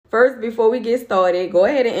first, before we get started, go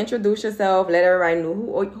ahead and introduce yourself. Let everybody know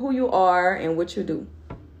who you are and what you do.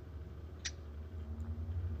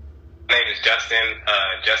 My name is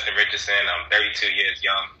Justin Richardson. I'm 32 years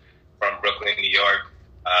young, from Brooklyn, New York.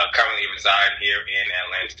 Currently reside here in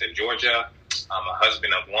Atlanta, Georgia. I'm a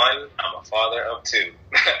husband of one. I'm a father of two.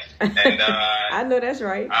 And I know that's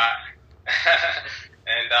right. I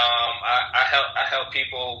help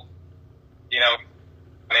people,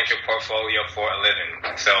 financial portfolio for a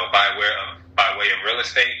living. So by way of real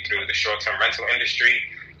estate through the short-term rental industry.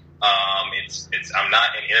 I'm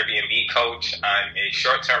not an Airbnb coach. I'm a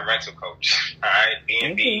short-term rental coach. All right,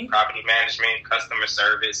 B&B, property management, customer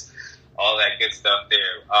service, all that good stuff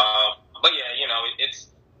there. But yeah,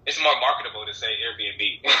 it's more marketable to say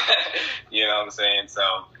Airbnb. You know what I'm saying? So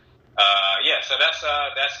so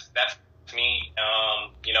that's me.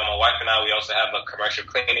 My wife and I, we also have a commercial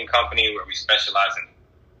cleaning company where we specialize in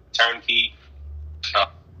turnkey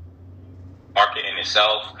market in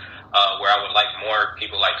itself. Where I would like more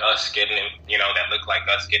people like us getting in, that look like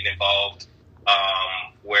us getting involved,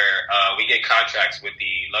 where we get contracts with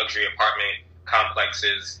the luxury apartment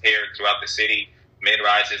complexes here throughout the city,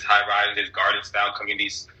 mid-rises, high-rises, garden-style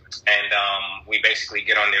communities, and we basically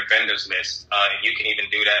get on their vendors list. And you can even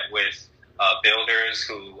do that with builders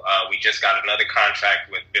who, we just got another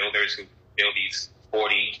contract with builders who build these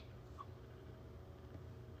 40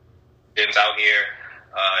 gyms out here.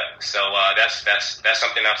 So that's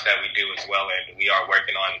something else that we do as well, and we are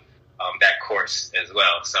working on that course as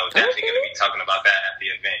well. So definitely going to be talking about that at the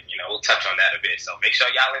event. We'll touch on that a bit. So make sure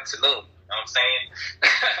y'all in Tulum. You know what I'm saying?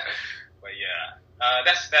 But yeah,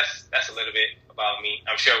 that's a little bit about me.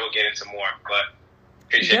 I'm sure we'll get into more, but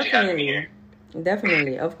appreciate you having me here.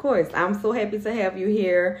 Definitely, of course. I'm so happy to have you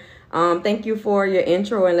here. Thank you for your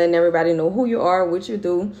intro and letting everybody know who you are, what you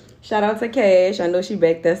do. Shout out to Cash. I know she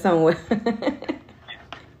back there somewhere.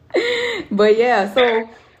 But yeah, so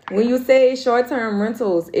when you say short-term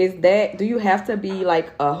rentals, do you have to be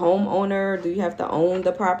like a homeowner? Do you have to own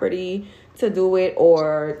the property to do it,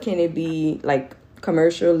 or can it be like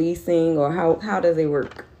commercial leasing, or how does it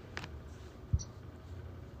work?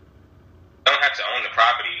 You don't have to own the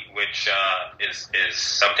property, which is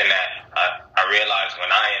something that I realized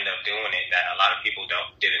when I ended up doing it that a lot of people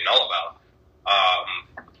didn't know about.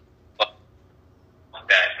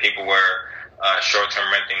 That people were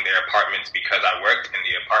short-term renting their apartments because I worked in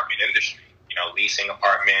the apartment industry, leasing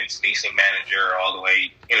apartments, leasing manager, all the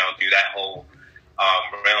way, through that whole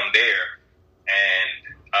realm there.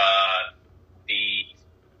 And the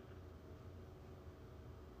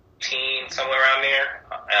teen, somewhere around there,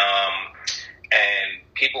 and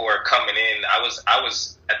people were coming in. I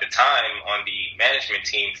was at the time on the management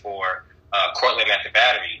team for Cortland at the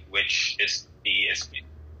Battery, which is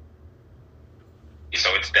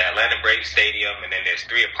so it's the Atlanta Braves Stadium, and then there's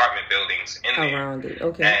 3 apartment buildings in there. Around it,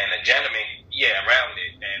 okay. And a gentleman, around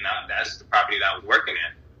it, and that's the property that I was working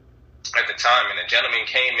at the time. And a gentleman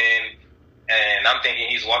came in, and I'm thinking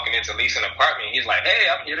he's walking into lease an apartment. He's like, "Hey,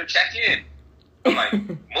 I'm here to check in." I'm like,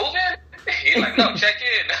 "Move in?" He's like, "No, check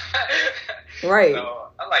in." Right. So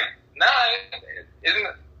I'm like, "Nah,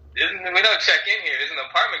 we don't check in here. It's an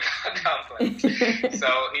apartment complex." So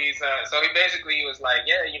he basically was like,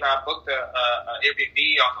 "Yeah, I booked a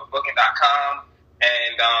Airbnb off of Booking.com,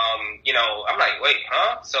 and I'm like, wait,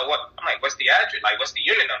 huh? So what? I'm like, what's the address? Like, what's the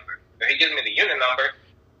unit number?" So he gives me the unit number.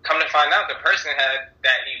 Come to find out, the person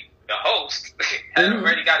the host had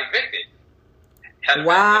already got evicted.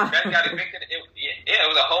 Wow. Already got evicted. It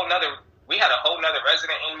was a whole nother. We had a whole nother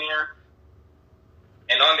resident in there,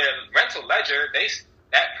 and on their rental ledger,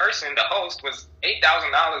 that person, the host, was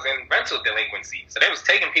 $8,000 in rental delinquency. So they was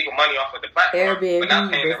taking people money off of the platform, Airbnb, but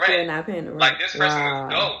not paying the rent. Not paying the rent. Like this person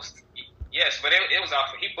was ghost. Yes, but it was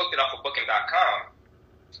off. He booked it off of Booking.com.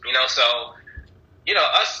 So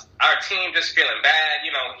our team just feeling bad.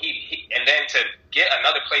 He and then to get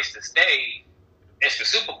another place to stay. It's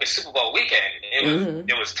Super Bowl weekend.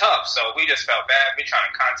 It was tough. So we just felt bad. We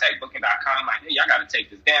trying to contact Booking.com. Like, hey, y'all got to take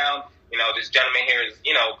this down. This gentleman here is,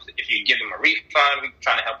 if you give him a refund, we're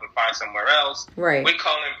trying to help him find somewhere else. Right. We're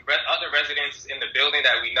calling other residents in the building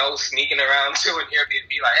that we know sneaking around to an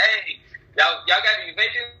Airbnb like, hey, y'all got any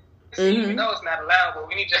vacancies? We know it's not allowed, but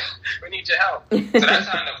we need your help. So that's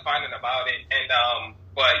how I ended up finding about it. And,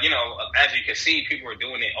 but, as you can see, people were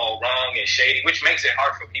doing it all wrong and shady, which makes it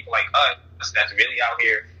hard for people like us that's really out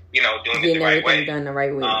here, doing it the right way. Done the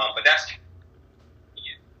right way. But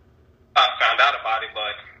I found out about it,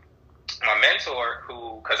 but my mentor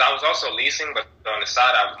because I was also leasing, but on the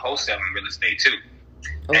side I was wholesaling real estate too.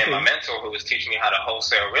 Okay. And my mentor who was teaching me how to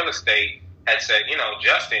wholesale real estate had said,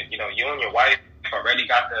 Justin, you and your wife already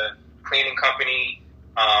got the cleaning company.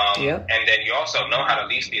 Yep. And then you also know how to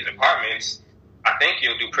lease these apartments. I think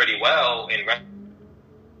you'll do pretty well in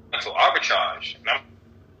rental arbitrage. And I'm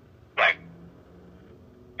like,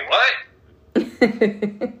 what?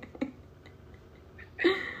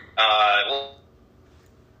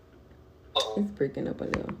 It's breaking up a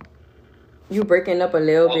little. You breaking up a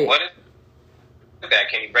little bit. What is that?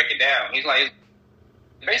 Can you break it down? He's like,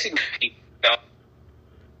 basically, you know.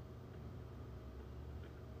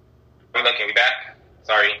 Can we back?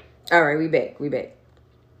 Sorry. All right, we back.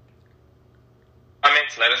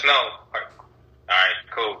 Comments, let us know. All right,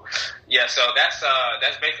 cool. Yeah, so that's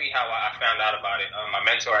basically how I found out about it. My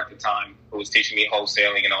mentor at the time, who was teaching me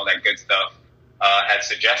wholesaling and all that good stuff, had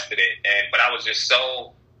suggested it, but I was just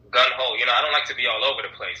so gun-ho. You know, I don't like to be all over the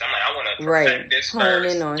place. I'm like, I want to perfect this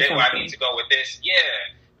first, get where I need to go with this.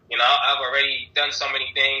 Yeah. You know, I've already done so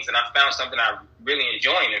many things, and I found something I really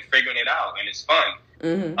enjoying and figuring it out, and it's fun.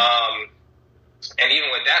 Mm-hmm. And even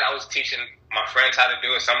with that, I was teaching my friends how to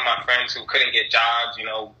do it. Some of my friends who couldn't get jobs, you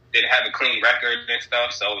know, didn't have a clean record and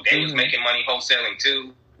stuff, so they was making money wholesaling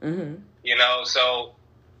too. Mm-hmm. You know, so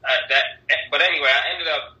but anyway, I ended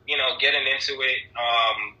up, you know, getting into it,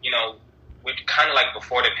 you know, with kind of like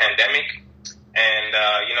before the pandemic, and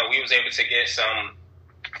you know, we was able to get some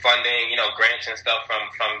funding, you know, grants and stuff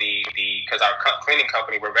from the because our cleaning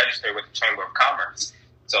company, we're registered with the Chamber of Commerce.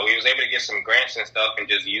 So we was able to get some grants and stuff and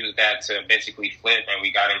just use that to basically flip, and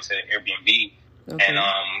we got into Airbnb. Okay. And,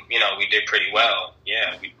 you know, we did pretty well.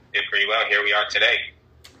 Yeah, we did pretty well. Here we are today.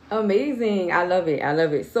 Amazing. I love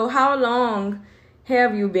it. So how long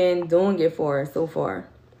have you been doing it for so far?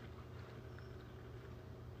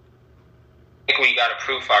 I think we got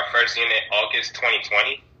approved for our first unit August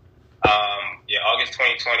 2020. August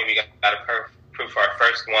 2020, we got approved for our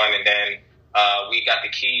first one, and then we got the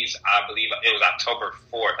keys, I believe it was October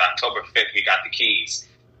 4th, October 5th, we got the keys.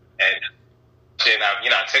 And, you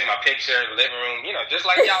know, I took my picture in the living room, you know, just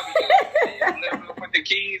like y'all be doing. In the living room with the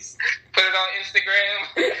keys, put it on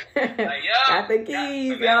Instagram. Like, yo. Got the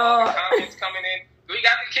keys, so all the comments coming in. We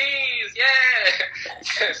got the keys,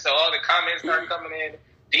 yeah. So all the comments start coming in.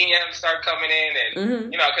 DMs start coming in, and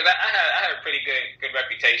you know, because I had a pretty good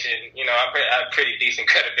reputation. You know, I had pretty decent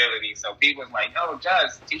credibility. So people was like, "Yo,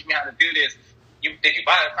 Jus, teach me how to do this. Did you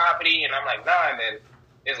buy the property?" And I'm like, "Nah." And then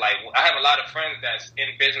it's like I have a lot of friends that's in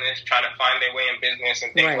business, trying to find their way in business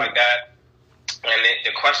and things like that. And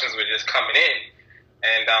the questions were just coming in,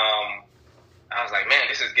 and I was like, "Man,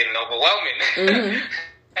 this is getting overwhelming."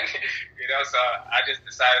 You know, so I just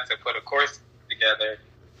decided to put a course together,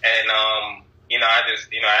 and you know, after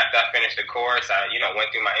I finished the course, I, you know, went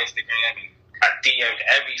through my Instagram and I DM'd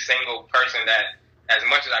every single person that, as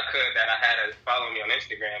much as I could, that I had to follow me on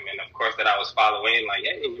Instagram, and of course that I was following, like,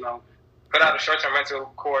 hey, you know, put out a short-term rental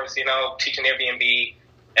course, you know, teaching Airbnb,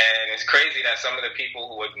 and it's crazy that some of the people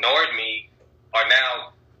who ignored me are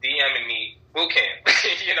now DMing me bootcamp,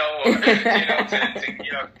 you know, or, you know,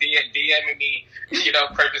 you know, DMing me, you know,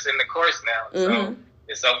 purchasing the course now. So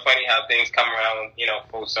it's so funny how things come around, you know,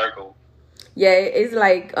 full circle. Yeah, it's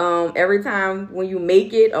like every time when you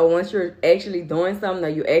make it, or once you're actually doing something, or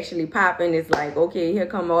you actually popping, it's like, okay, here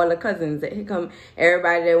come all the cousins. Here come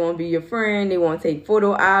everybody that want to be your friend. They want to take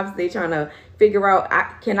photo ops. They trying to figure out,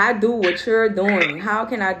 can I do what you're doing? How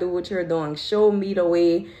can I do what you're doing? Show me the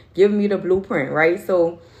way. Give me the blueprint, right?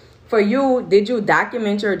 So for you, did you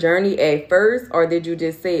document your journey at first, or did you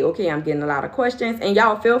just say, okay, I'm getting a lot of questions? And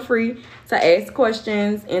y'all feel free to ask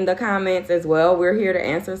questions in the comments as well. We're here to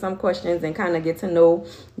answer some questions and kind of get to know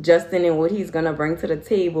Justin and what he's going to bring to the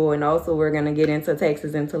table. And also we're going to get into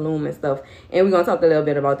taxes and Tulum and stuff. And we're going to talk a little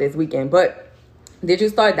bit about this weekend. But did you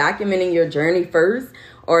start documenting your journey first,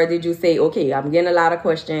 or did you say, okay, I'm getting a lot of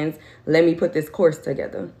questions, let me put this course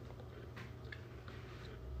together?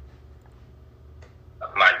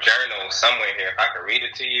 My journal somewhere here, if I could read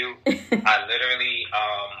it to you. I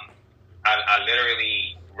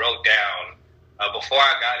literally wrote down, before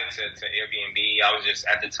I got into Airbnb, I was just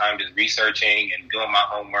at the time just researching and doing my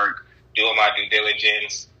homework, doing my due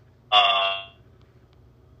diligence,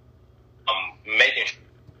 making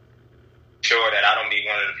sure that I don't be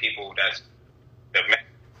one of the people that's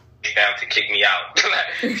down to kick me out.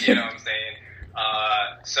 You know what I'm saying?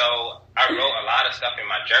 So I wrote a lot of stuff in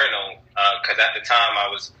my journal because at the time I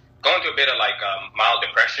was going through a bit of like mild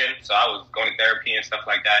depression. So I was going to therapy and stuff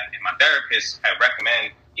like that. And my therapist had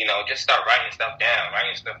recommend, you know, just start writing stuff down.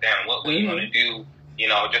 What you want to do, you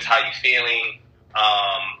know, just how you feeling,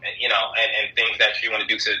 and, you know, and things that you want to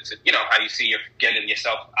do to, you know, how you see you're getting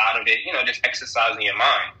yourself out of it, you know, just exercising your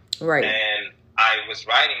mind. Right. And I was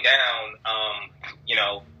writing down, you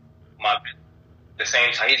know, the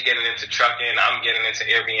same time, he's getting into trucking, I'm getting into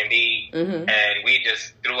Airbnb, and we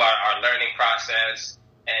just, through our learning process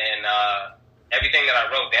and everything that I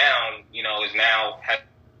wrote down, you know, has now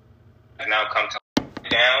come to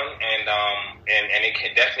down, and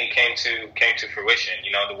it definitely came to fruition.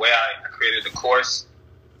 You know, the way I created the course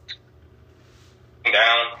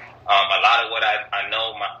down, a lot of what I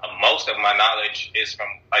know, most of my knowledge is from,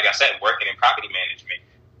 like I said, working in property management.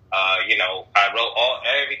 You know, I wrote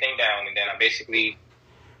everything down, and then I basically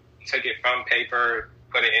took it from paper,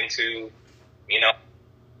 put it into, you know,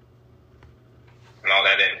 and all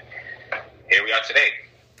that, and here we are today.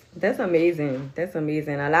 That's amazing. That's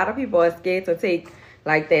amazing. A lot of people are scared to take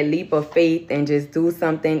like that leap of faith and just do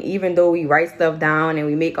something, even though we write stuff down and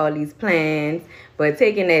we make all these plans. But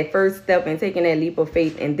taking that first step and taking that leap of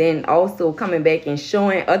faith, and then also coming back and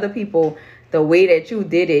showing other people the way that you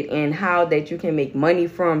did it and how that you can make money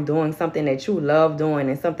from doing something that you love doing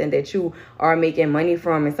and something that you are making money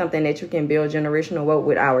from and something that you can build generational wealth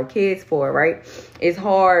with our kids for, right? It's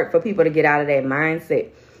hard for people to get out of that mindset.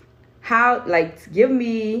 How, like, give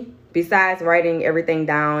me, besides writing everything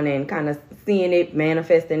down and kind of seeing it,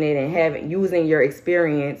 manifesting it, and using your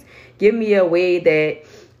experience, give me a way that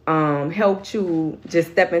helped you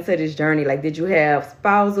just step into this journey. Like, did you have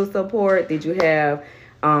spousal support? Did you have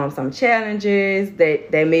some challenges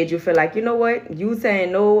that made you feel like, you know what, you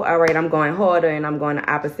saying no, all right, I'm going harder and I'm going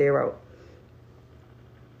the opposite route?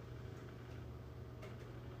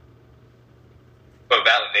 But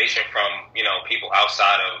validation from, you know, people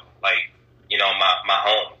outside of, like, you know, my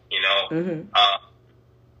home, you know,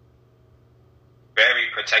 very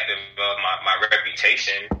protective of my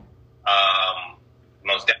reputation,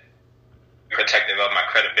 most definitely protective of my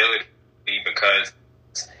credibility, because,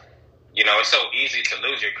 you know, it's so easy to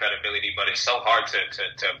lose your credibility, but it's so hard to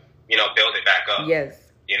you know, build it back up. Yes.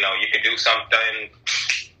 You know, you could do something,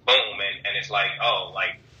 boom, and it's like, oh,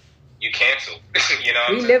 like, you cancel. You know,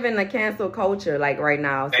 we live in a cancel culture, like, right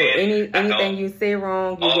now. So anything you say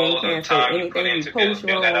wrong, you're getting canceled. Anything you post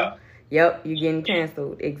wrong, yep, you're getting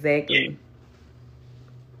canceled. Exactly. Yeah.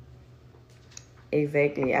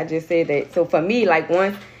 Exactly. I just said that. So for me, like,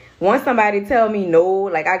 once somebody tell me no,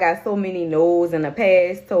 like, I got so many no's in the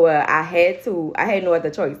past, so I had no other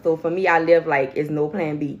choice. So for me, I live like it's no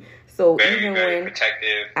plan B. So even when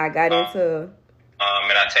protective, I got into, and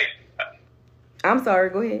I take. I'm sorry.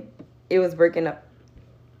 Go ahead. It was breaking up.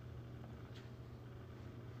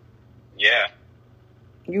 Yeah.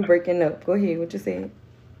 You breaking up. Go ahead. What you saying?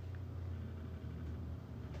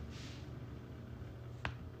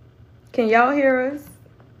 Can y'all hear us?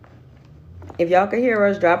 If y'all can hear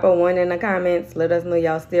us, drop a 1 in the comments. Let us know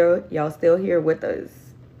y'all still here with us.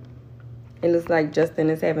 It looks like Justin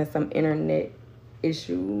is having some internet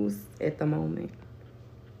issues at the moment.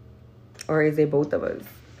 Or is it both of us?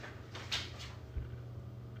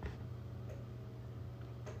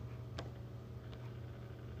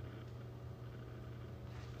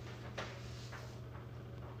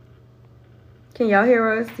 Can y'all hear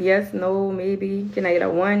us? Yes, no, maybe. Can I get a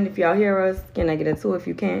 1 if y'all hear us? Can I get a 2 if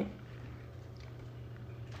you can't?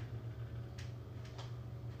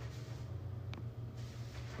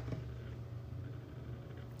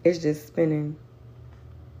 It's just spinning.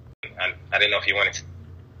 I didn't know if you wanted to.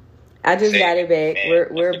 I just got it back.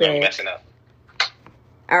 We're back. Messing up.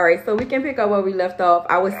 All right, so we can pick up where we left off.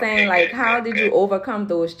 I was saying, like, how did you overcome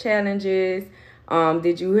those challenges?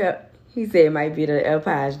 Did you have? He said it might be the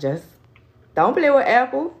AirPods. Just don't play with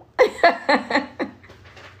Apple.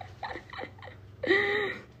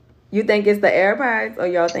 You think it's the AirPods, or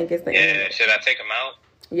y'all think it's the? Yeah, should I take them out?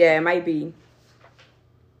 Yeah, it might be.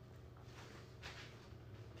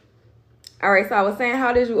 All right, so I was saying,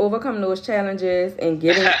 how did you overcome those challenges and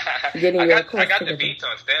getting your course I got together? the beats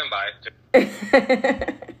on standby.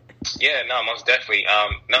 Yeah, no, most definitely.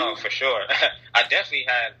 No, for sure. I definitely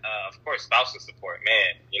had, of course, spousal support.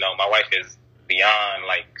 Man, you know, my wife is beyond,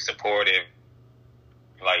 like, supportive.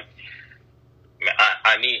 Like,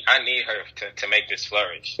 I need her to make this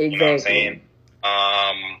flourish. Exactly. You know what I'm saying?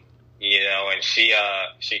 You know, and she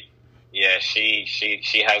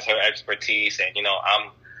has her expertise, and, you know,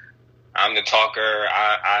 I'm the talker.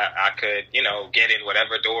 I could, you know, get in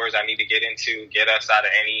whatever doors I need to get into, get us out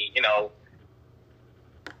of any, you know,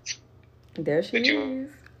 there she is.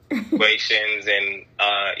 Situations and,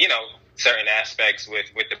 you know, certain aspects with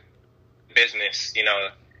the business, you know,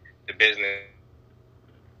 the business.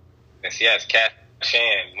 Yes, Kat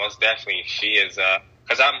Shan, most definitely. She is,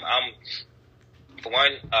 cause I'm, for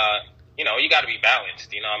one, you know, you gotta be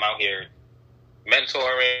balanced. You know, I'm out here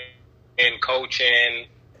mentoring and coaching,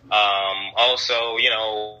 also, you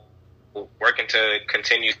know, working to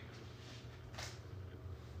continue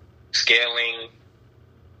scaling,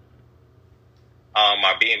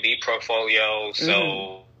 my B&B portfolio.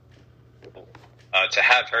 So to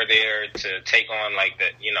have her there to take on like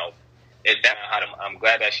the, I'm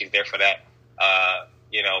glad that she's there for that.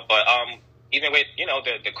 But even with,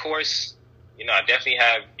 the course, I definitely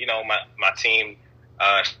have, my team,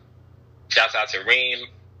 shouts out to Reem.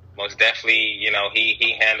 Most definitely,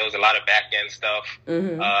 he handles a lot of back end stuff.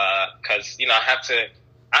 Cause,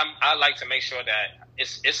 I like to make sure that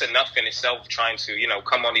it's enough in itself trying to,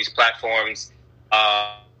 come on these platforms,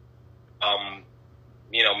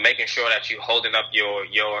 making sure that you holding up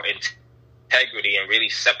your integrity and really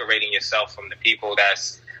separating yourself from the people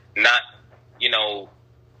that's not,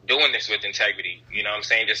 doing this with integrity. You know what I'm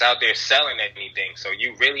saying? Just out there selling anything. So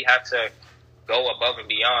you really have to go above and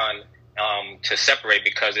beyond to separate,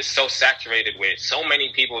 because it's so saturated with so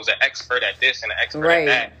many people who's an expert at this and an expert at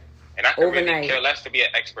that. And I could really care less to be an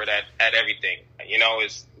expert at everything.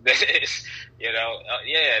 This is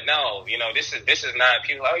not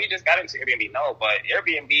people, you just got into Airbnb. No, but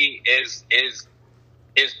Airbnb is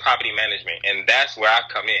property management, and that's where I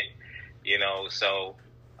come in, so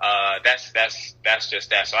that's just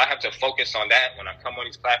that. So I have to focus on that when I come on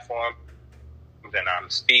these platforms and I'm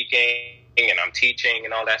speaking and I'm teaching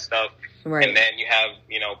and all that stuff. Right. And then you have,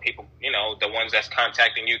 people, the ones that's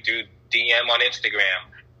contacting you through DM on Instagram.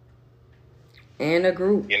 And a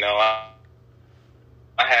group. I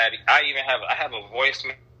have a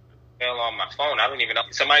voicemail on my phone. I don't even know.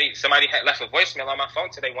 Somebody had left a voicemail on my phone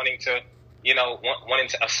today wanting to, wanting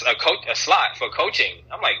to a slot for coaching.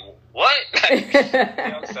 I'm like, what?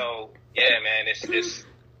 So yeah, man, it's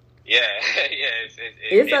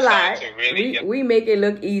a lot. Really we make it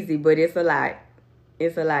look easy, but it's a lot.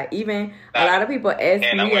 It's a lot. Even a lot of people ask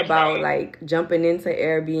me about like jumping into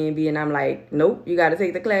Airbnb, and I'm like, nope, you got to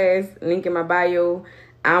take the class. Link in my bio.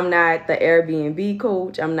 I'm not the Airbnb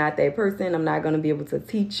coach. I'm not that person. I'm not going to be able to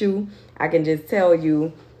teach you. I can just tell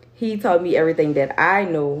you, he taught me everything that I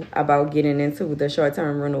know about getting into the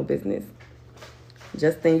short-term rental business.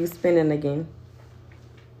 Justin, you spinning again.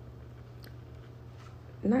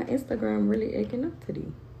 Not Instagram really acting up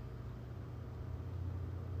today.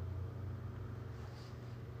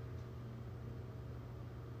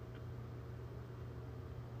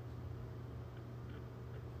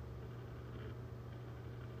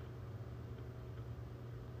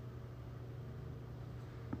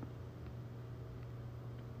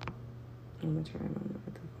 I'm gonna try it on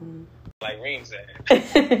the other phone. Like Reem said,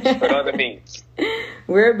 put on the beats.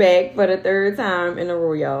 We're back for the third time in a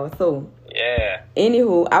row, y'all. So yeah.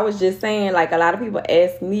 Anywho, I was just saying, like, a lot of people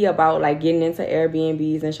ask me about like getting into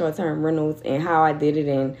Airbnbs and short-term rentals and how I did it,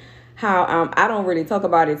 and how I don't really talk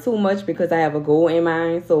about it too much because I have a goal in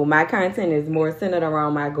mind. So my content is more centered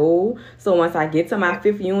around my goal. So once I get to my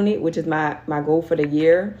 5th unit, which is my goal for the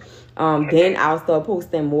year, then I'll start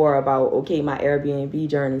posting more about, my Airbnb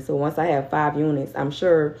journey. So once I have 5 units, I'm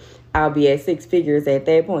sure I'll be at 6 figures at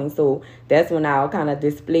that point. So that's when I'll kind of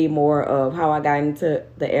display more of how I got into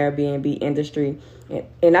the Airbnb industry.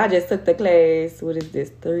 And I just took the class,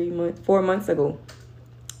 4 months ago.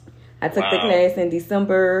 I took the class in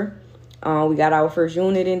December. We got our first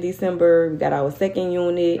unit in December. We got our second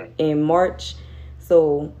unit in March.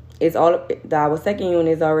 So our second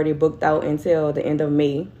unit is already booked out until the end of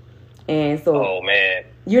May. And so, oh man,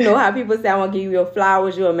 you know how people say, I want to give you your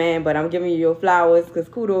flowers, you're a man, but I'm giving you your flowers because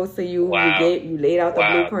kudos to you. Wow. You laid out the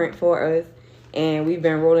blueprint for us, and we've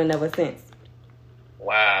been rolling ever since.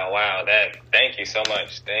 Wow. Thank you so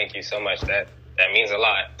much. That means a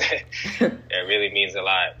lot. It really means a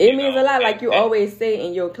lot. It means a lot. Like you always say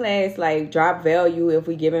in your class, like drop value if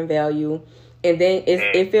we giving value. And then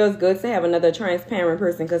it feels good to have another transparent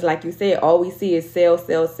person because like you said, all we see is sales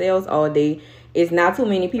all day. It's not too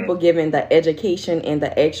many people giving the education and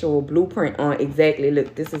the actual blueprint on exactly,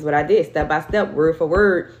 look, this is what I did, step by step, word for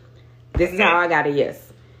word. This is how I got a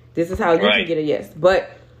yes. This is how you can get a yes. But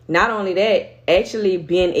not only that, actually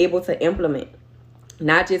being able to implement.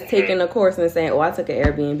 Not just taking a course and saying, I took an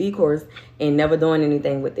Airbnb course and never doing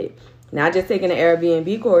anything with it. Not just taking an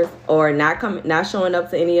Airbnb course or not showing up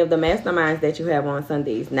to any of the masterminds that you have on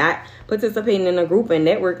Sundays. Not participating in a group and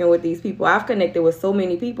networking with these people. I've connected with so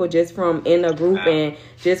many people just from in a group and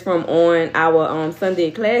just from on our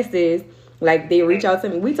Sunday classes. Like they reach out to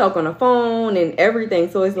me. We talk on the phone and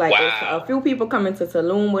everything. So it's like it's a few people coming to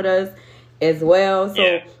Tulum with us as well.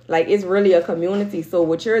 So like it's really a community. So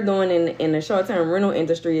what you're doing in the short-term rental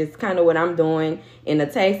industry is kind of what I'm doing in the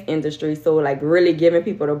tax industry. So like really giving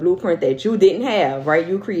people the blueprint that you didn't have, right?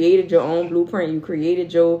 You created your own blueprint. You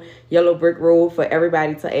created your yellow brick road for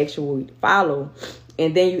everybody to actually follow.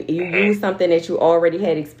 And then you use something that you already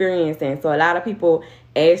had experience in. So a lot of people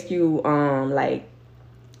ask you like,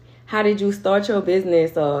 how did you start your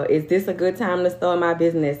business? Or is this a good time to start my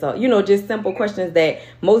business? Or, just simple questions that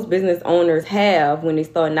most business owners have when they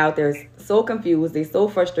starting out. They're so confused. They're so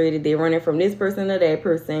frustrated. They're running from this person to that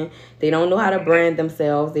person. They don't know how to brand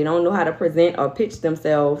themselves. They don't know how to present or pitch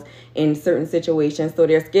themselves in certain situations. So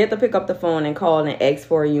they're scared to pick up the phone and call and ask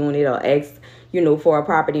for a unit or ask, for a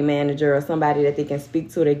property manager or somebody that they can speak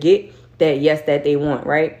to get that yes that they want,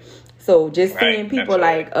 right? So just seeing people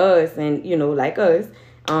like us and, like us,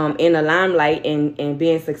 in the limelight and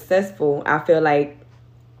being successful, I feel like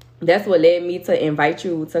that's what led me to invite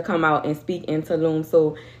you to come out and speak in Tulum.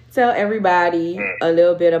 So tell everybody a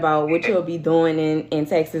little bit about what you'll be doing in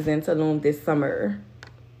Texas and Tulum this summer.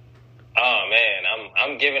 Oh man,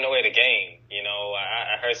 I'm giving away the game.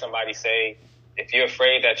 I heard somebody say, if you're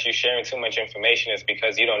afraid that you're sharing too much information, it's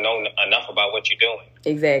because you don't know enough about what you're doing.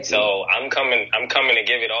 Exactly. So I'm coming to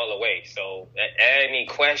give it all away. So any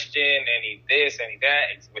question, any this, any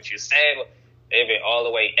that, what you said, give it all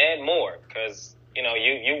away and more. Because, I'm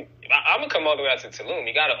going to come all the way out to Tulum.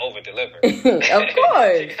 You got to over-deliver. Of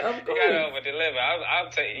course. You got to over-deliver. I'll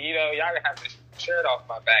tell you, y'all going to have the shirt off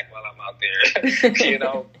my back while I'm out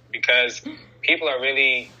there, because people are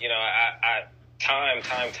really,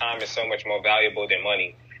 time is so much more valuable than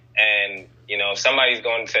money. And, if somebody's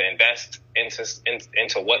going to invest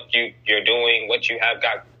into what you're doing, what you have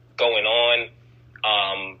got going on,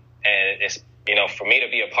 and it's, for me to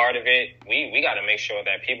be a part of it, we got to make sure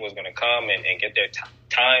that people is going to come and get their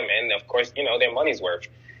time and, of course, their money's worth.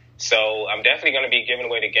 So I'm definitely going to be giving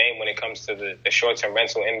away the game when it comes to the short-term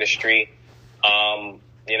rental industry,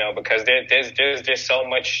 because there's just so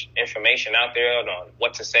much information out there on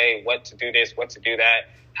what to say, what to do this, what to do that,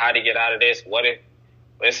 how to get out of this,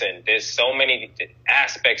 listen, there's so many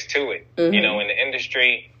aspects to it, and the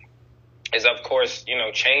industry is, of course,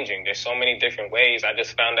 changing. There's so many different ways. I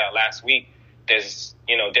just found out last week there's,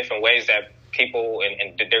 different ways that people,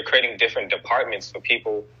 and they're creating different departments for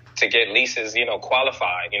people to get leases,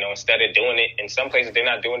 qualified, instead of doing it in some places, they're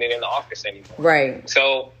not doing it in the office anymore. Right.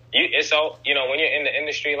 So it's all, when you're in the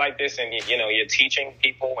industry like this and, you're teaching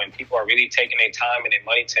people and people are really taking their time and their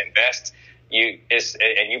money to invest,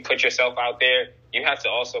 and you put yourself out there, you have to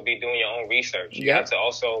also be doing your own research. You have to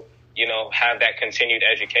also, have that continued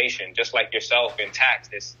education, just like yourself in tax.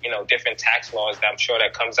 There's, different tax laws that I'm sure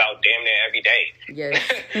that comes out damn near every day. Yes.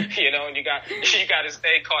 And you got to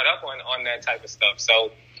stay caught up on that type of stuff.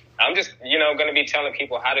 So I'm just, going to be telling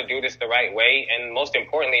people how to do this the right way. And most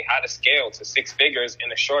importantly, how to scale to six figures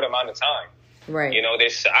in a short amount of time. Right.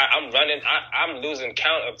 I'm losing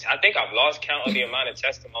count of, I think I've lost count of the amount of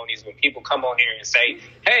testimonies when people come on here and say,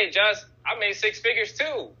 hey, Jus, I made six figures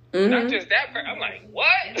too. Not just that. I'm like,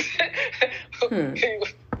 what?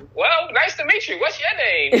 Well, nice to meet you. What's your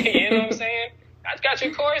name? You know what I'm saying? I got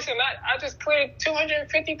your course and I just cleared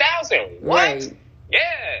 $250,000. What? Right.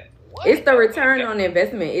 Yeah. What? It's the return on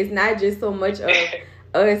investment. It's not just so much of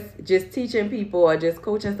us just teaching people or just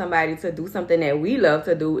coaching somebody to do something that we love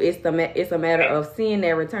to do. It's a matter of seeing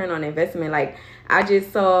that return on investment. Like I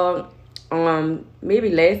just saw maybe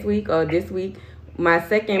last week or this week, my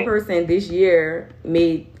second person this year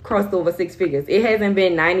crossed over six figures. It hasn't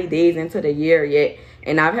been 90 days into the year yet,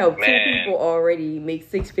 and I've helped two people already make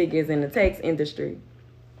six figures in the tax industry.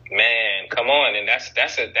 Man, come on. And that's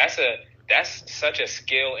such a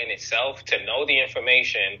skill in itself, to know the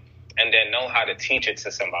information and then know how to teach it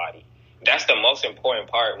to somebody. That's the most important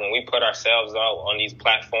part when we put ourselves out on these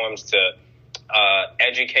platforms to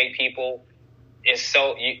educate people. It's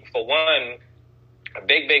so, for one, a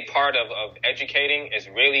big part of educating is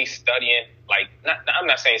really studying, like, I'm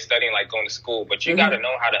not saying studying like going to school, but you got to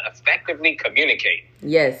know how to effectively communicate.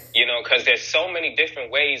 Yes. Because there's so many different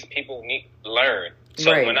ways people learn. So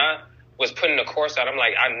when I was putting a course out, I'm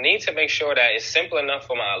like, I need to make sure that it's simple enough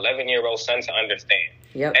for my 11-year-old son to understand.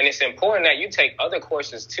 Yep. And it's important that you take other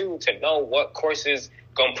courses too, to know what courses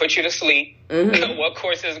going to put you to sleep, what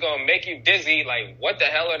courses going to make you dizzy, like what the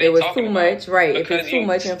hell are they talking about? It was too much, right? Because if it's too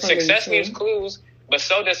much information. Success leaves clues, but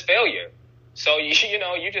so does failure. So, you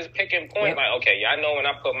just pick and point, like, okay, I know when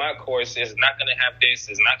I put my course, it's not going to have this,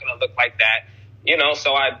 it's not going to look like that,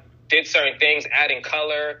 so I did certain things, adding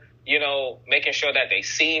color, making sure that they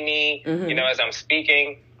see me, as I'm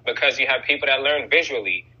speaking, because you have people that learn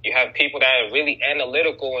visually. You have people that are really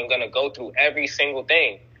analytical and going to go through every single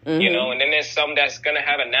thing, and then there's some that's going to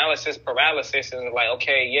have analysis paralysis and like,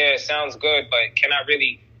 okay, yeah, it sounds good, but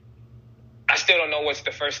I still don't know what's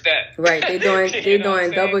the first step. Right. They're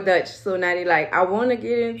doing double Dutch. So now they're like, I want to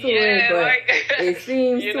get into it, but it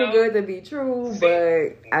seems too good to be true,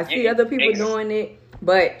 but I see other people doing it.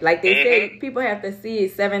 But like they say, people have to see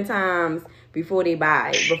it 7 times before they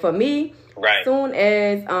buy it. But for me, Right. soon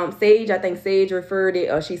as Sage, I think Sage referred it,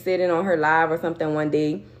 or she said it on her live or something one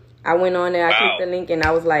day. I went on there, I clicked the link, and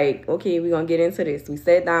I was like, okay, we're going to get into this. We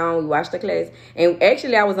sat down, we watched the class. And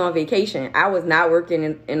actually, I was on vacation. I was not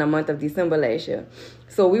working in the month of December last year.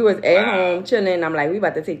 So we was at home chilling. I'm like, we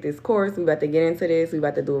about to take this course. We about to get into this. We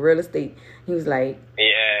about to do real estate. He was like,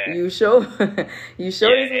 yeah. You sure? You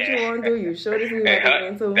sure this is what you want to do? You sure this is what you want to get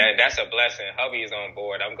into? That's a blessing. Hubby is on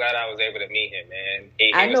board. I'm glad I was able to meet him, man.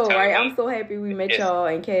 I know, right? I'm so happy we met y'all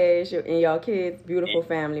and Cash and y'all kids. Beautiful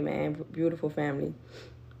family, man. Beautiful family.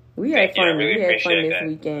 We had fun. Really we had fun this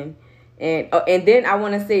weekend. And then I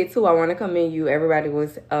want to say, too, I want to commend you. Everybody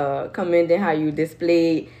was commending how you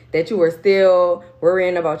displayed that you were still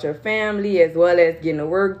worrying about your family as well as getting the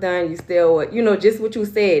work done. You still, just what you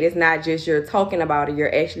said. It's not just you're talking about it.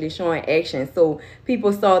 You're actually showing action. So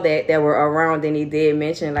people saw that were around, and they did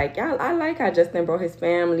mention, like, I like how Justin brought his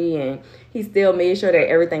family, and he still made sure that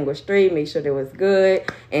everything was straight, made sure it was good,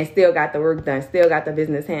 and still got the work done, still got the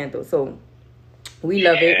business handled. So we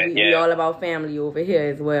love it. We all about family over here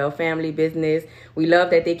as well. Family business. We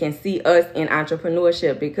love that they can see us in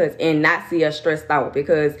entrepreneurship and not see us stressed out,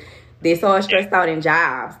 because they saw us stressed out in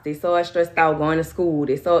jobs. They saw us stressed out going to school.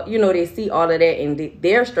 They saw, they see all of that, and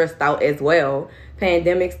they're stressed out as well.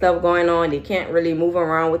 Pandemic stuff going on. They can't really move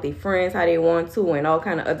around with their friends how they want to, and all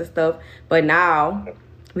kind of other stuff. But now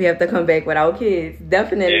we have to come back with our kids.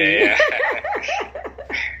 Definitely. Yeah.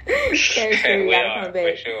 We gotta come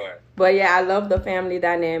back. For sure. But yeah, I love the family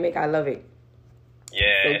dynamic. I love it.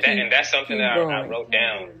 Yeah, So and that's something that I wrote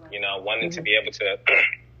down. Wanting to be able to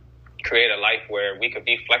create a life where we could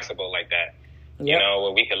be flexible like that. Yep.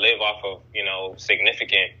 Where we could live off of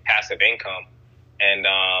significant passive income, and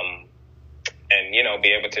be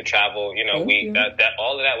able to travel. That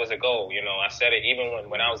all of that was a goal. I said it even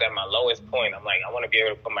when I was at my lowest point. I'm like, I want to be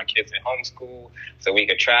able to put my kids in homeschool so we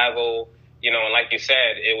could travel. And like you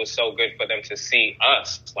said, it was so good for them to see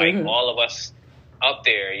us, like all of us up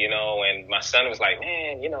there, and my son was like,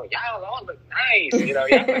 man, y'all all look nice, y'all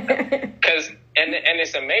because, and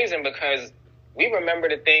it's amazing because we remember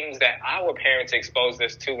the things that our parents exposed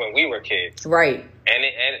us to when we were kids. Right.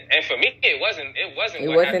 And for me, it wasn't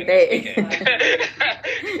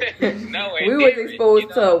that. No, we was exposed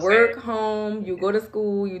to work, home, you go to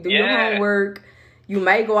school, you do your homework. You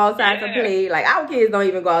might go outside to play. Like, our kids don't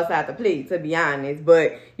even go outside to play, to be honest.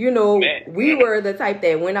 But, we were the type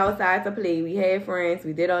that went outside to play. We had friends.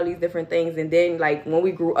 We did all these different things. And then, like, when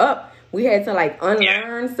we grew up, we had to, like,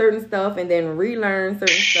 unlearn certain stuff and then relearn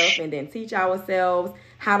certain stuff and then teach ourselves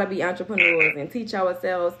how to be entrepreneurs and teach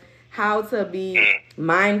ourselves how to be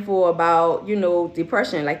mindful about,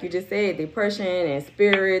 depression. Like you just said, depression and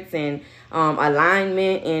spirits and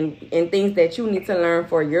alignment and things that you need to learn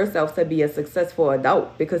for yourself to be a successful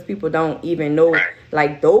adult, because people don't even know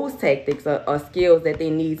like those tactics or skills that they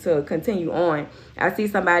need to continue on. I see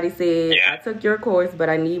somebody said, I took your course, but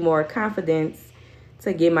I need more confidence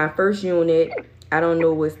to get my first unit. I don't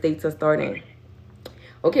know what state to start in.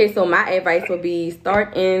 Okay, so my advice would be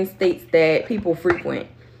start in states that people frequent.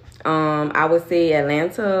 I would say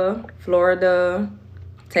Atlanta, Florida,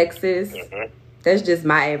 Texas. That's just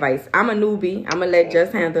my advice. I'm a newbie. I'm gonna let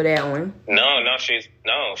Jus handle that one.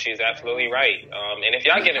 She's absolutely right. And if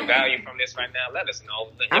y'all getting value from this right now, let us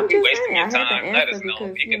know. If you're wasting your time, let us know.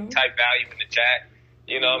 If you can type value in the chat.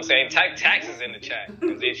 You know what I'm saying? Type taxes in the chat,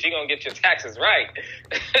 because if she gonna get your taxes right,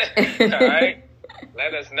 all right.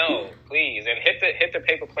 Let us know, please, and hit the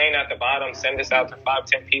paper plane at the bottom. Send this out to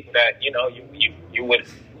 5-10 people that you would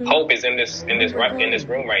hope is in this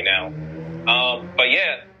room right now. But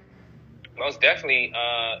yeah, most definitely,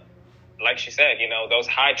 like she said, those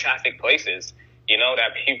high traffic places,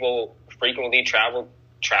 that people frequently travel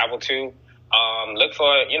to. Look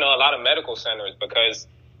for a lot of medical centers, because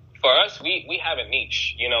for us, we have a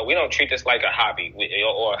niche. We don't treat this like a hobby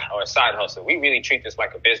or a side hustle. We really treat this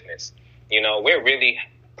like a business. We're really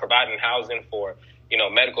providing housing for,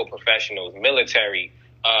 medical professionals, military,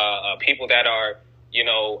 people that are,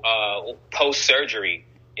 post-surgery.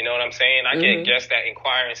 You know what I'm saying? I get guests that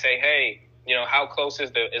inquire and say, hey, how close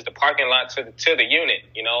is the parking lot to the unit?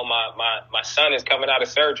 My son is coming out of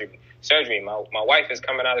surgery. My wife is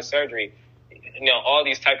coming out of surgery. All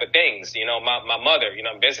these type of things. My mother,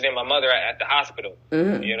 I'm visiting my mother at the hospital.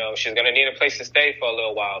 She's going to need a place to stay for a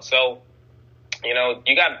little while. So,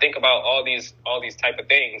 you got to think about all these type of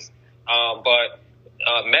things. But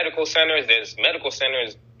medical centers, there's medical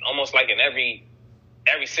centers almost like in every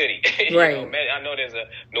city. Right. I know there's a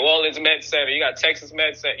New Orleans Med Center. You got Texas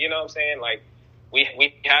Med Center. You know what I'm saying? Like we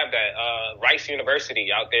have that Rice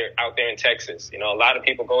University out there in Texas. A lot of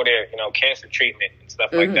people go there. Cancer treatment and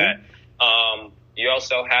stuff like that. You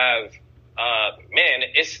also have man,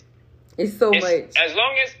 it's so much. As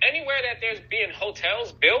long as anywhere that there's being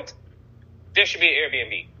hotels built, there should be an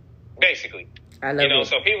Airbnb, basically. I love it.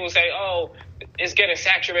 So people say, "Oh, it's getting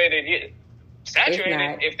saturated."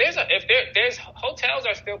 Saturated. If there's hotels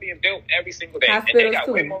are still being built every single day, hospitals and they got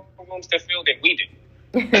too. way more rooms to fill than we do.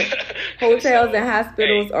 Hotels and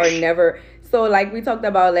hospitals are never. So like we talked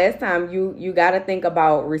about last time, you got to think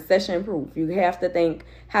about recession proof. You have to think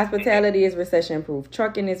hospitality is recession proof,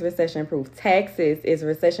 trucking is recession proof, taxes is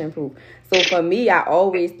recession proof. So for me, I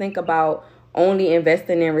always think about only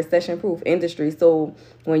investing in recession proof industry. So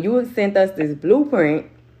when you sent us this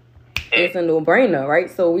blueprint, it's a no-brainer, right?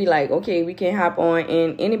 So we like, okay, we can hop on,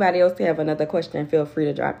 and anybody else to have another question, feel free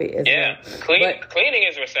to drop it as well. Cleaning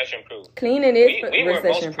is recession proof. Cleaning is we were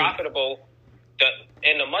most profitable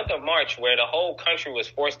in the month of March, where the whole country was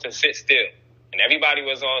forced to sit still, and everybody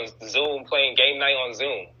was on Zoom playing game night on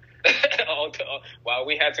Zoom while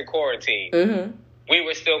we had to quarantine. Mm-hmm. We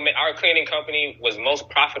were still, our cleaning company was most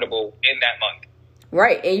profitable in that month.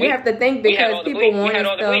 Right, and you have to think, because people want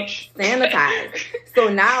stuff sanitized. So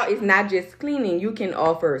now it's not just cleaning. You can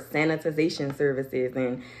offer sanitization services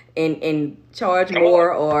and charge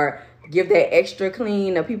more or give that extra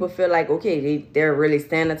clean. Or people feel like, okay, they're really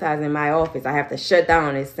sanitizing my office. I have to shut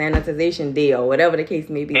down this sanitization day or whatever the case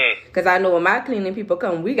may be. Because I know when my cleaning people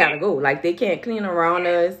come, we got to go. Like, they can't clean around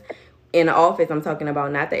us. In the office, I'm talking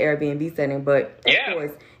about, not the Airbnb setting, but of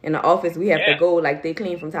course, in the office, we have to go, like, they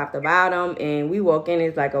clean from top to bottom, and we walk in,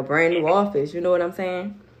 it's like a brand new office. You know what I'm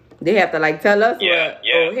saying? They have to, like, tell us,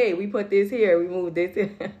 oh, hey, we put this here, we moved this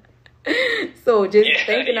here. So just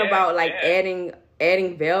thinking about, like,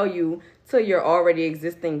 adding value to your already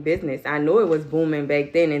existing business. I know it was booming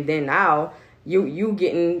back then, and then now you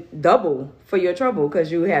getting double for your trouble,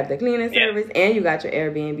 because you have the cleaning service and you got your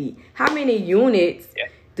Airbnb. How many units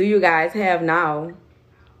do you guys have now?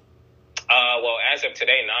 Well, as of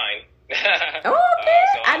today, 9. Oh, okay.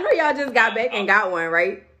 So I know y'all just got back and got one,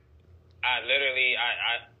 right?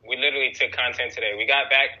 We literally took content today. We got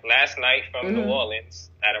back last night from New Orleans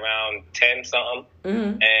at around 10 something,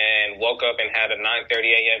 and woke up and had a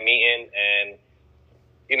 9:30 a.m. meeting,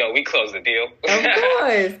 and we closed the deal. Of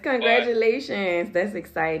course, congratulations. That's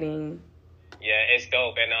exciting. Yeah, it's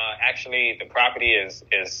dope, and actually the property is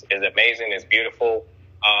amazing. It's beautiful.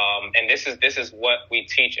 And this is what we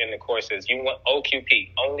teach in the courses. You want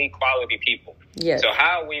OQP, only quality people. Yes. So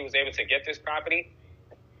how we was able to get this property,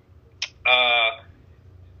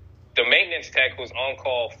 the maintenance tech who's on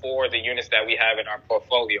call for the units that we have in our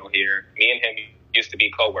portfolio here, me and him used to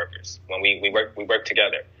be co-workers when we worked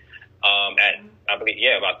together at, I believe,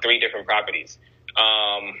 about 3 different properties.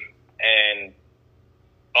 And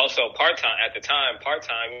also part-time,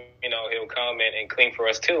 he'll come in and clean for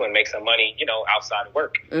us too and make some money, outside of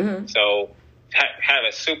work. So have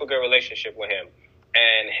a super good relationship with him.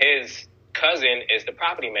 And his cousin is the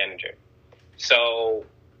property manager. So,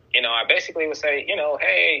 I basically would say,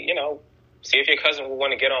 hey, see if your cousin will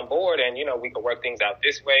want to get on board, and, we could work things out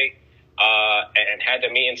this way. And had the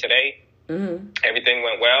meeting today. Everything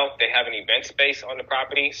went well. They have an event space on the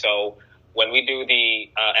property. So when we do the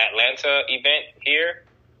Atlanta event here,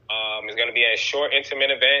 it's going to be a short,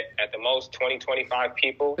 intimate event, at the most 20, 25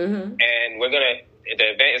 people. And the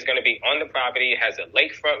event is going to be on the property. It has a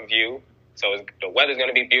lakefront view. So the weather's going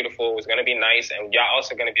to be beautiful. It's going to be nice. And y'all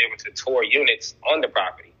also going to be able to tour units on the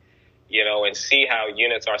property, and see how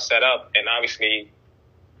units are set up. And obviously,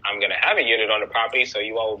 I'm going to have a unit on the property, so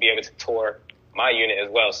you all will be able to tour my unit as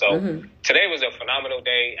well. So today was a phenomenal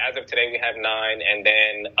day. As of today, we have 9. And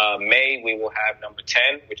then May, we will have number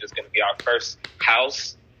 10, which is going to be our first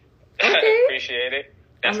house. Okay. Appreciate it.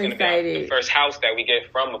 That's going to be the first house that we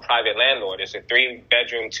get from a private landlord. It's a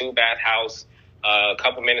 3-bedroom, 2-bath house, a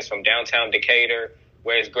couple minutes from downtown Decatur,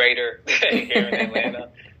 where it's greater here in Atlanta.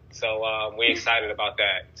 So we're excited about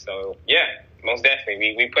that. So, yeah, most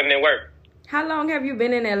definitely. We putting in work. How long have you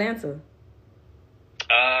been in Atlanta?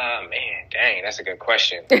 Man, dang, that's a good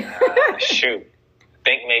question. Shoot. I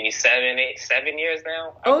think maybe 7 years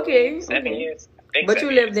now. Okay. 7 years. But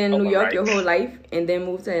you lived in New York your whole life and then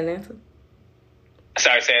moved to Atlanta?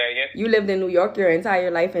 Sorry, say that again? You lived in New York your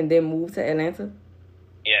entire life and then moved to Atlanta?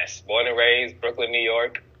 Yes. Born and raised, Brooklyn, New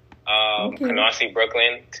York. Canarsie,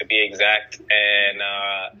 Brooklyn, to be exact. And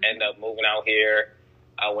ended up moving out here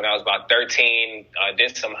when I was about 13.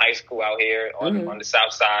 Did some high school out here on the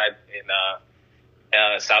south side,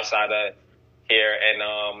 south side of here. And,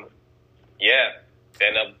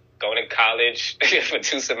 ended up going to college for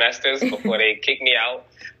 2 semesters before they kicked me out.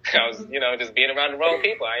 I was, just being around the wrong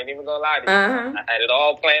people. I ain't even gonna lie to you. I had it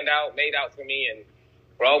all planned out, made out for me, and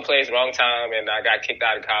wrong place, wrong time, and I got kicked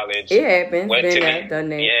out of college. It happens. Went Been to there, done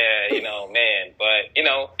that. Yeah, man. But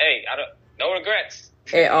hey, no regrets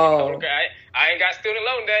at all. No regret. I ain't got student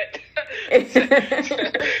loan debt.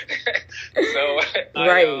 So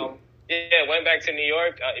right. Went back to New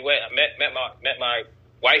York. Met my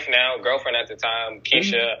wife now, girlfriend at the time,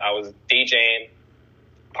 Keisha. Mm-hmm. I was DJing,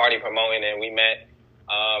 party promoting, and we met.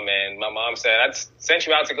 And my mom said, I sent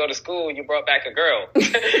you out to go to school. You brought back a girl.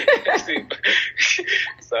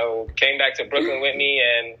 So came back to Brooklyn with me,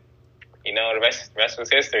 and the rest was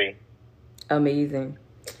history. Amazing.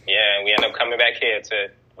 Yeah, we ended up coming back here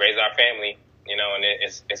to raise our family. And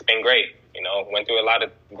it's been great. Went through a lot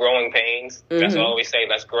of growing pains. Mm-hmm. That's what I always say.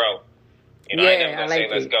 Let's grow. I never gonna say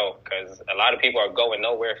let's go, because a lot of people are going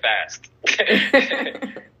nowhere fast.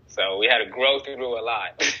 So we had to grow through a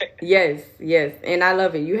lot. Yes. And I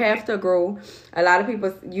love it. You have to grow. A lot of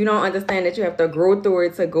people, you don't understand that you have to grow through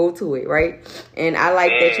it to go to it, right? And I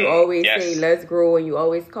like that you always say, let's grow, and you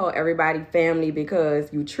always call everybody family,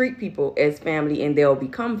 because you treat people as family and they'll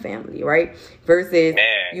become family, right? Versus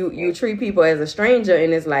you treat people as a stranger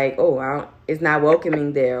and it's like, it's not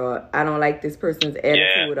welcoming there, or I don't like this person's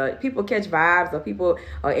attitude, or people catch vibes, or people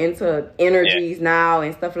are into energies now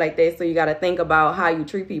and stuff like that. So you got to think about how you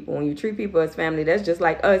treat people. When you treat people as family, that's just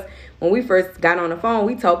like us. When we first got on the phone,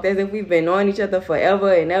 we talked as if we've been knowing each other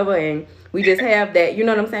forever and ever, and we just have that, you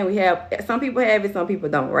know what I'm saying? We have, some people have it, some people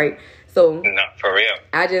don't, right? So, no, for real.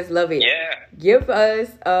 I just love it. Yeah. Give us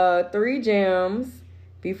 3 gems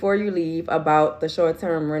before you leave about the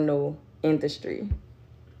short-term rental industry.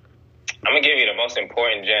 I'm going to give you the most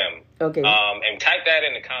important gem. Okay. And type that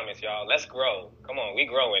in the comments, y'all. Let's grow. Come on, we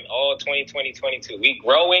growing all 2020, 2022. We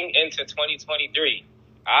growing into 2023.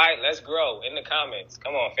 All right, let's grow in the comments.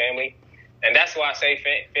 Come on, family. And that's why I say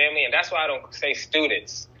family, and that's why I don't say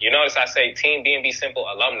students. You notice I say Team B&B Simple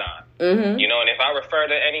alumni. Mm-hmm. And if I refer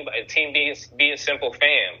to anybody, Team B&B Simple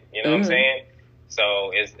fam, you know what I'm saying?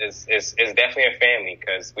 So it's definitely a family,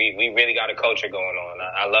 because we really got a culture going on.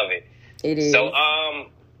 I love it. It is. So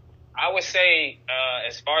I would say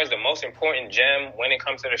as far as the most important gem when it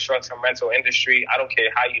comes to the short-term rental industry, I don't care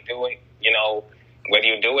how you do it, whether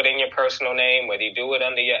you do it in your personal name, whether you do it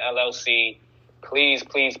under your LLC, please,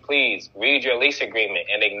 please, please read your lease agreement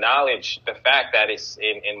and acknowledge the fact that it's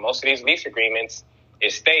in most of these lease agreements,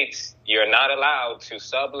 it states you're not allowed to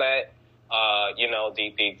sublet,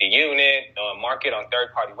 the unit, market on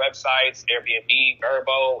third-party websites, Airbnb,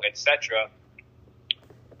 Vrbo, etc.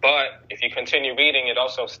 But if you continue reading, it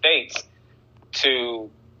also states to,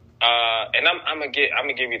 and I'm gonna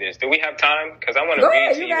give you this. Do we have time? Because I want to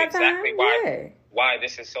read to you exactly why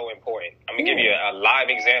this is so important. I'm gonna give you a live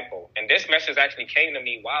example. And this message actually came to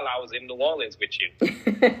me while I was in New Orleans with you.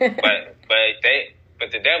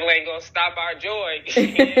 but the devil ain't gonna stop our joy.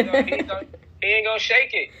 he ain't gonna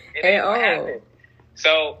shake it. It ain't gonna happen.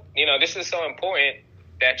 So this is so important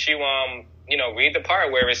that you read the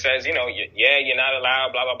part where it says, you're not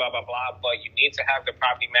allowed, blah, blah, blah, blah, blah, but you need to have the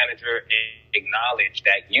property manager acknowledge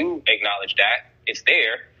that it's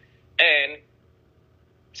there, and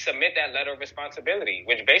submit that letter of responsibility,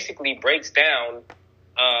 which basically breaks down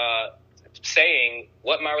saying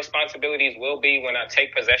what my responsibilities will be when I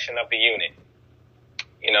take possession of the unit.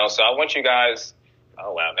 So I want you guys,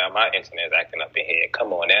 oh, wow, now my internet is acting up in here.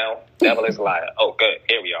 Come on now. Devil is a liar. Oh, good.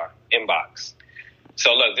 Here we are. Inbox.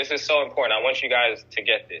 So look, this is so important. I want you guys to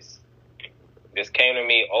get this. This came to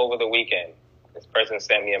me over the weekend. This person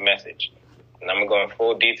sent me a message, and I'm going to go in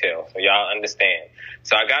full detail so y'all understand.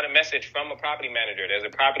 So I got a message from a property manager. There's a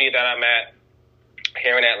property that I'm at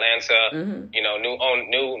here in Atlanta.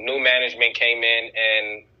 Mm-hmm. New management came in,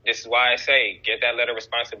 and this is why I say get that letter of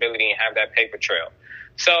responsibility and have that paper trail.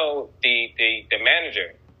 So the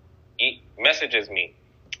manager, he messages me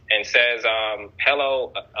and says,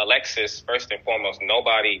 hello, Alexis. First and foremost, we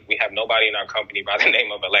have nobody in our company by the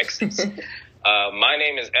name of Alexis. My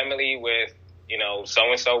name is Emily with,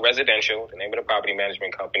 so-and-so Residential, the name of the property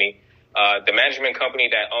management company, the management company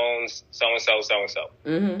that owns so-and-so, so-and-so.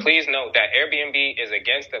 Mm-hmm. Please note that Airbnb is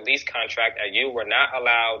against the lease contract, and you were not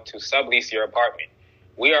allowed to sublease your apartment.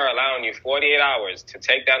 We are allowing you 48 hours to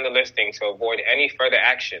take down the listing to avoid any further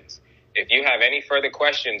actions. If you have any further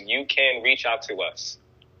questions, you can reach out to us.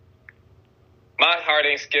 My heart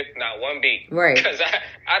ain't skipped not one beat. Right. Because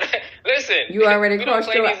I listen. You already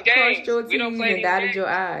crossed your T's and dotted your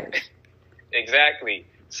I's. Exactly.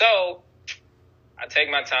 So I take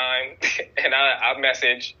my time and I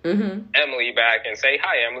message Emily back and say,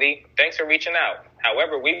 hi, Emily. Thanks for reaching out.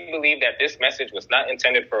 However, we believe that this message was not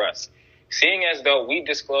intended for us. Seeing as though we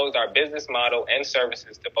disclosed our business model and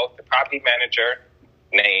services to both the property manager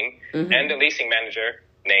name and the leasing manager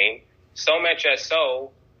name, So much as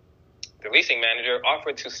so, the leasing manager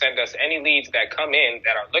offered to send us any leads that come in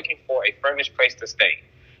that are looking for a furnished place to stay.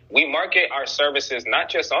 We market our services not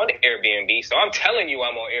just on Airbnb, so I'm telling you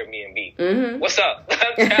I'm on Airbnb. Mm-hmm. What's up?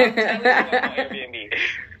 I'm telling you I'm on Airbnb.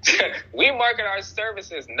 We market our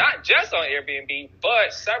services not just on Airbnb,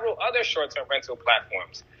 but several other short-term rental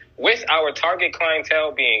platforms, with our target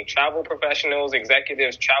clientele being travel professionals,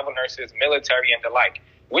 executives, travel nurses, military, and the like,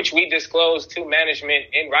 which we disclose to management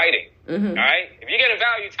in writing. Mm-hmm. All right? If you get a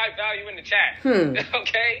value, type value in the chat.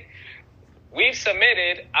 Okay? We've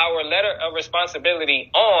submitted our letter of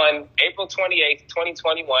responsibility on April 28th,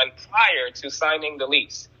 2021, prior to signing the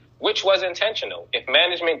lease, which was intentional. If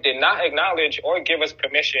management did not acknowledge or give us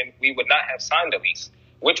permission, we would not have signed the lease,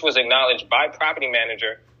 which was acknowledged by property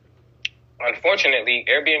manager. Unfortunately,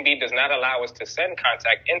 Airbnb does not allow us to send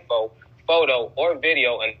contact info, photo, or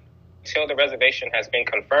video until the reservation has been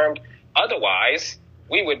confirmed. Otherwise,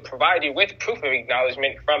 we would provide you with proof of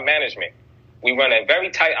acknowledgement from management. We run a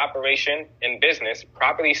very tight operation in business,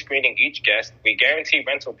 properly screening each guest. We guarantee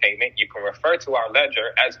rental payment. You can refer to our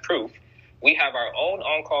ledger as proof. We have our own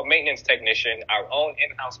on-call maintenance technician, our own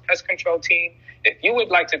in-house pest control team. If you would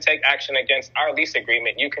like to take action against our lease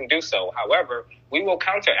agreement, you can do so. However, we will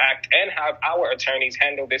counteract and have our attorneys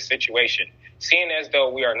handle this situation, seeing as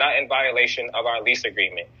though we are not in violation of our lease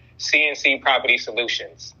agreement. CNC Property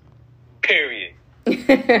Solutions. Period.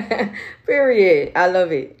 Period. I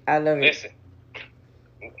love it. I love it.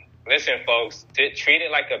 Listen, folks, treat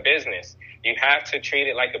it like a business. You have to treat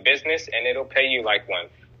it like a business, and it'll pay you like one.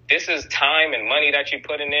 This is time and money that you're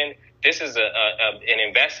putting in. This is an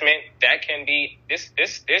investment that can be,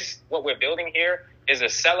 what we're building here is a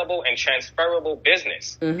sellable and transferable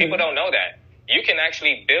business. Mm-hmm. People don't know that. You can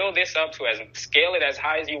actually build this up to scale it as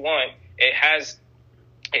high as you want. It has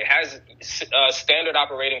standard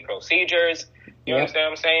operating procedures. You understand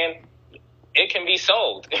what I'm saying? It can be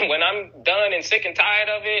sold. When I'm done and sick and tired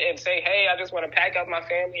of it and say, hey, I just want to pack up my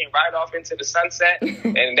family and ride off into the sunset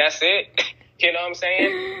and that's it. You know what I'm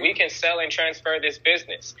saying? We can sell and transfer this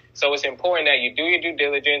business. So it's important that you do your due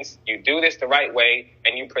diligence, you do this the right way,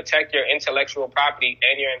 and you protect your intellectual property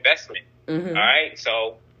and your investment. Mm-hmm. All right?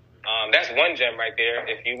 So that's one gem right there.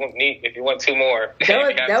 If you want two more, that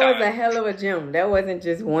was a hell of a gem. That wasn't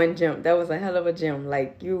just one gem. That was a hell of a gem.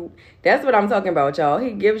 That's what I'm talking about, y'all.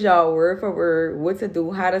 He gives y'all word for word what to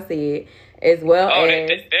do, how to say it, as well as...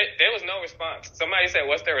 There was no response. Somebody said,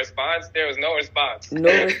 what's their response? There was no response. No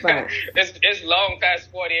response. It's long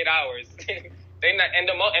past 48 hours.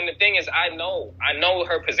 And the thing is, I know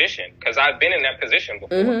her position because I've been in that position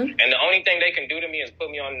before. Mm-hmm. And the only thing they can do to me is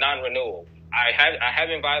put me on non-renewal. I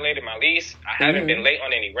haven't violated my lease. I haven't been late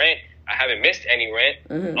on any rent. I haven't missed any rent.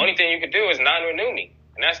 Mm-hmm. The only thing you could do is non-renew me,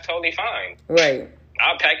 and that's totally fine. Right.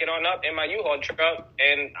 I'll pack it on up in my U-Haul truck,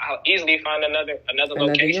 and I'll easily find another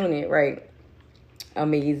location. Unit, right?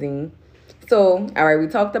 Amazing. So, all right, we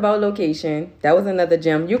talked about location. That was another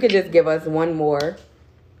gem. You could just give us one more.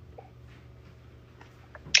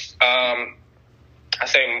 I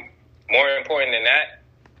say more important than that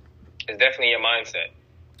is definitely your mindset.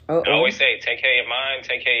 Uh-oh. I always say, take care of your mind,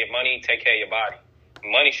 take care of your money, take care of your body.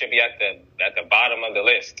 Money should be at the bottom of the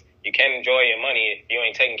list. You can't enjoy your money if you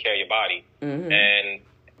ain't taking care of your body. Mm-hmm. And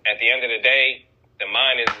at the end of the day, the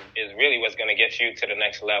mind is really what's going to get you to the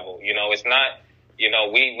next level. You know, it's not, you know,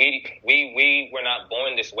 we were not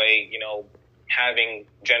born this way, you know, having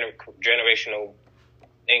generational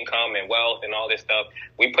income and wealth and all this stuff.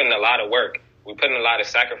 We put in a lot of work. We put in a lot of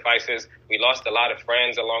sacrifices. We lost a lot of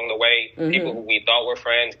friends along the way, mm-hmm. people who we thought were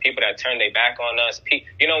friends, people that turned their back on us.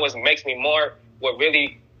 You know what makes me what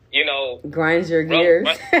really, you know... Grinds your gears.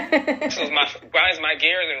 Grinds my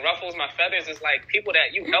gears and ruffles my feathers is like people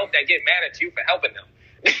that you help that get mad at you for helping them.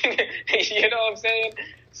 You know what I'm saying?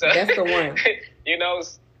 So that's the one. You know,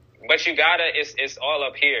 but you gotta, it's all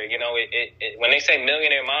up here. You know, when they say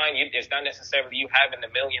millionaire mind, it's not necessarily you having the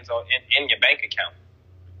millions in your bank account.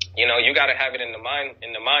 You know, you got to have it in the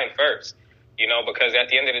mind first, you know, because at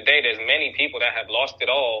the end of the day, there's many people that have lost it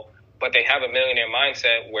all, but they have a millionaire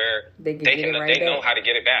mindset where they know how to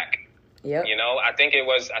get it back. Yep. You know, I think it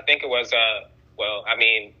was, well, I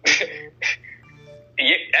mean,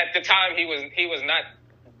 at the time he was not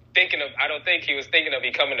thinking of, I don't think he was thinking of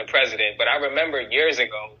becoming the president, but I remember years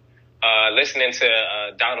ago, listening to,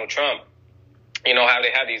 Donald Trump. You know how they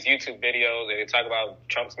have these YouTube videos and they talk about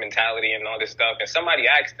Trump's mentality and all this stuff. And somebody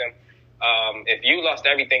asked him, if you lost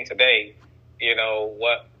everything today, you know,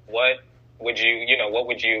 how would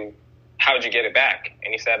you get it back?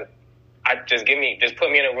 And he said, just put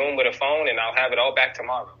me in a room with a phone and I'll have it all back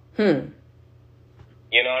tomorrow.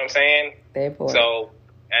 You know what I'm saying? Fair point. So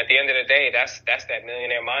at the end of the day, that's that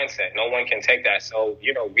millionaire mindset. No one can take that. So,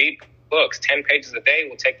 read books. 10 pages a day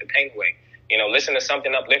will take the pain away. Listen to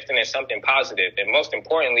something uplifting and something positive. And most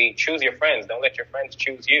importantly, choose your friends. Don't let your friends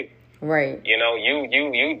choose you. Right.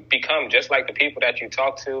 You become just like the people that you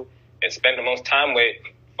talk to and spend the most time with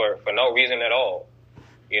for no reason at all.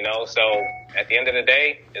 So at the end of the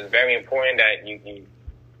day, it's very important that you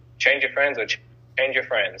change your friends or change your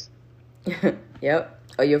friends. Yep.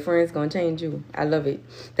 Or your friends gonna change you. I love it.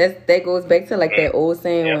 That goes back to like that old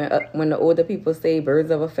saying when the older people say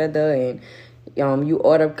birds of a feather, and you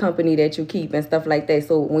order company that you keep and stuff like that.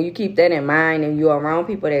 So when you keep that in mind and you're around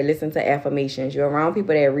people that listen to affirmations, you're around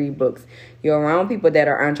people that read books, you're around people that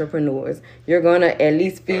are entrepreneurs, you're gonna at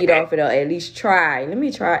least feed off it, or at least try. Let me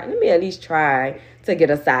at least try to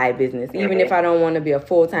get a side business, even if I don't want to be a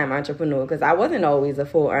full-time entrepreneur, because I wasn't always a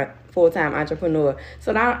full-time entrepreneur.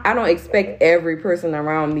 So now I don't expect every person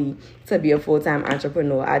around me to be a full-time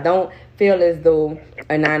entrepreneur. I don't feel as though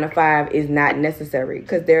a 9-to-5 is not necessary,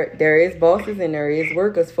 because there is bosses and there is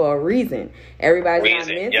workers for a reason. Everybody's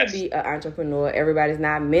not meant to be an entrepreneur. Everybody's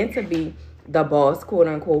not meant to be the boss, quote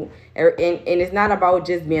unquote. And it's not about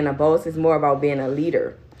just being a boss. It's more about being a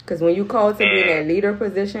leader. Because when you call to be in that leader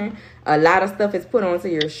position, a lot of stuff is put onto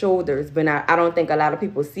your shoulders. But I don't think a lot of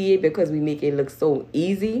people see it because we make it look so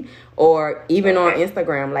easy. Or even on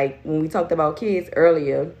Instagram, like when we talked about kids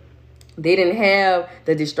earlier, they didn't have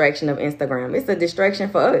the distraction of Instagram. It's a distraction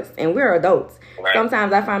for us, and we're adults. Right.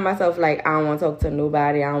 Sometimes I find myself like, I don't want to talk to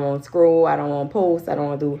nobody. I don't want to scroll. I don't want to post. I don't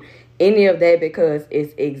want to do any of that, because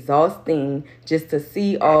it's exhausting just to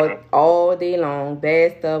see all day long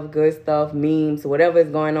bad stuff, good stuff, memes, whatever is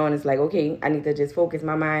going on. It's like, okay, I need to just focus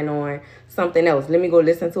my mind on something else. Let me go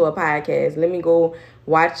listen to a podcast. Let me go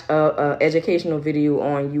watch a educational video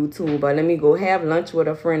on YouTube, or let me go have lunch with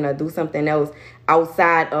a friend, or do something else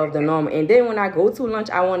outside of the normal. And then when I go to lunch,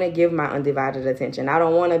 I want to give my undivided attention. I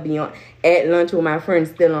don't want to be at lunch with my friends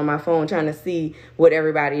still on my phone trying to see what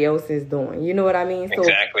everybody else is doing. You know what I mean? So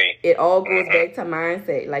exactly. It all goes back to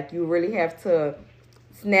mindset. Like, you really have to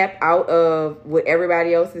snap out of what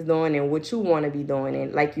everybody else is doing and what you want to be doing.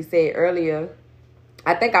 And like you said earlier,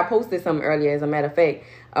 I think I posted something earlier, as a matter of fact,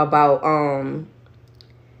 about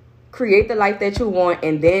create the life that you want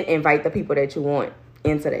and then invite the people that you want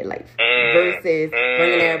into that life versus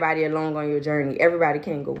bringing everybody along on your journey. Everybody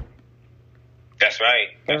can't go. That's right.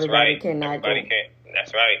 That's everybody right. Cannot everybody go. Can't.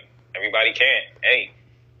 That's right. Everybody can't. Hey.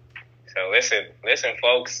 So listen,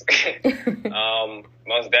 folks.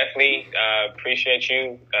 Most definitely appreciate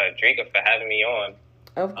you, Drika, for having me on.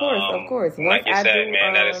 Of course. Like you said,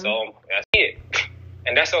 man, that's it,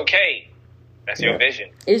 and that's okay. That's your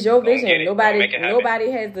vision. It's your vision.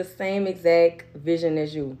 Nobody has the same exact vision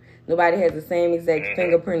as you. Nobody has the same exact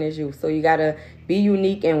fingerprint as you. So you gotta be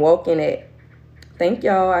unique and walk in it. Thank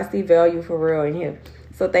y'all. I see value for real in here.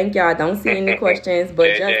 So thank y'all. I don't see any questions,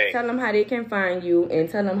 but just tell them how they can find you and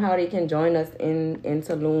tell them how they can join us in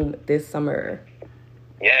Tulum this summer.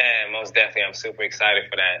 Yeah, most definitely. I'm super excited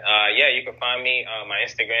for that. You can find me on my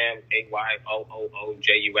Instagram,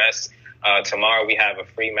 AYOOOJUS. Tomorrow we have a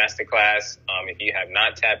free masterclass. If you have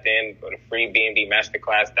not tapped in, go to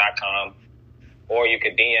freebnbmasterclass.com, or you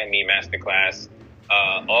could DM me masterclass.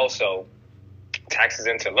 Also, Taxes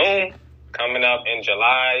in Tulum coming up in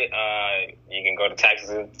July. You can go to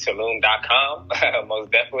taxesintulum.com.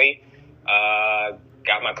 Most definitely.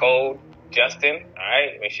 Got my code, Justin. All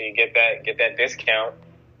right, make sure you get that discount.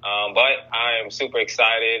 But I am super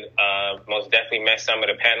excited. Most definitely met some of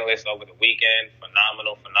the panelists over the weekend.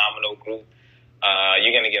 Phenomenal group.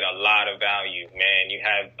 You're going to get a lot of value, man. You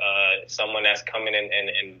have someone that's coming in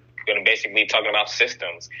and going to basically talking about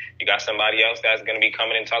systems. You got somebody else that's going to be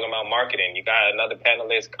coming in talking about marketing. You got another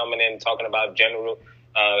panelist coming in talking about general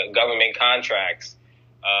government contracts.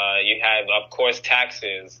 You have, of course,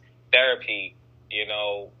 taxes, therapy.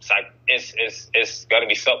 It's going to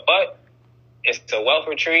be so, but it's a wealth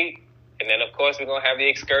retreat. And then, of course, we're going to have the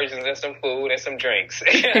excursions and some food and some drinks. So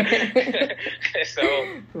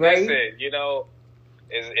right. That's it.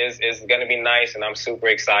 It's going to be nice, and I'm super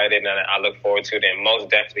excited, and I look forward to it. And most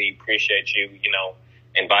definitely appreciate you,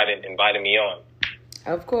 inviting me on.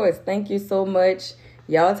 Of course. Thank you so much.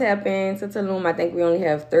 Y'all tap into Tulum. I think we only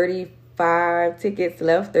have 35 tickets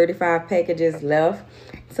left, 35 packages left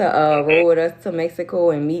to roll with us to Mexico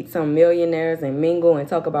and meet some millionaires and mingle and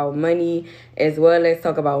talk about money, as well as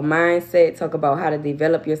talk about mindset, talk about how to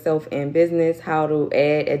develop yourself in business, how to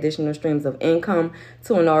add additional streams of income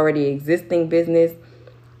to an already existing business.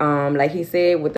 Like he said, with